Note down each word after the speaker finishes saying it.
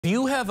If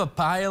you have a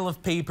pile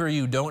of paper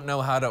you don't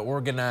know how to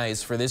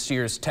organize for this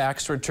year's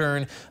tax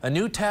return, a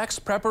new tax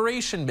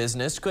preparation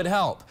business could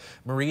help.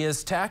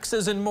 Maria's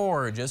Taxes and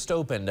More just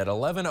opened at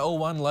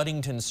 1101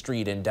 Ludington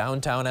Street in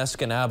downtown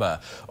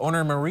Escanaba.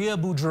 Owner Maria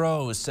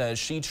Boudreau says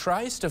she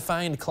tries to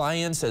find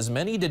clients as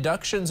many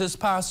deductions as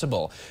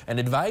possible and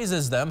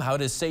advises them how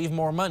to save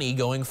more money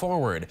going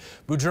forward.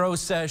 Boudreau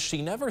says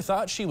she never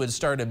thought she would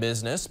start a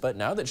business, but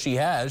now that she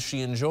has,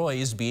 she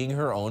enjoys being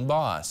her own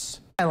boss.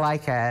 I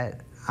like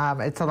it.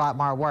 It's a lot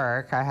more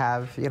work.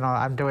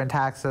 I'm doing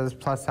taxes,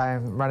 plus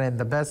I'm running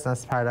the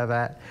business part of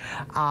it.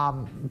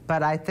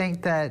 But I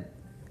think that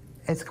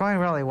it's going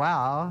really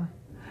well,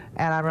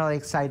 and I'm really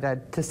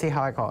excited to see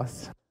how it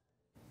goes.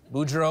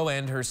 Boudreau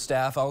and her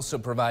staff also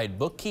provide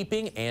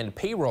bookkeeping and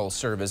payroll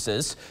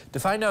services. To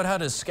find out how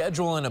to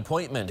schedule an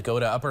appointment, go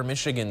to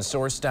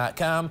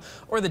uppermichigansource.com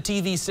or the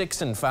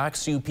TV6 and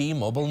Fox UP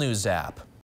mobile news app.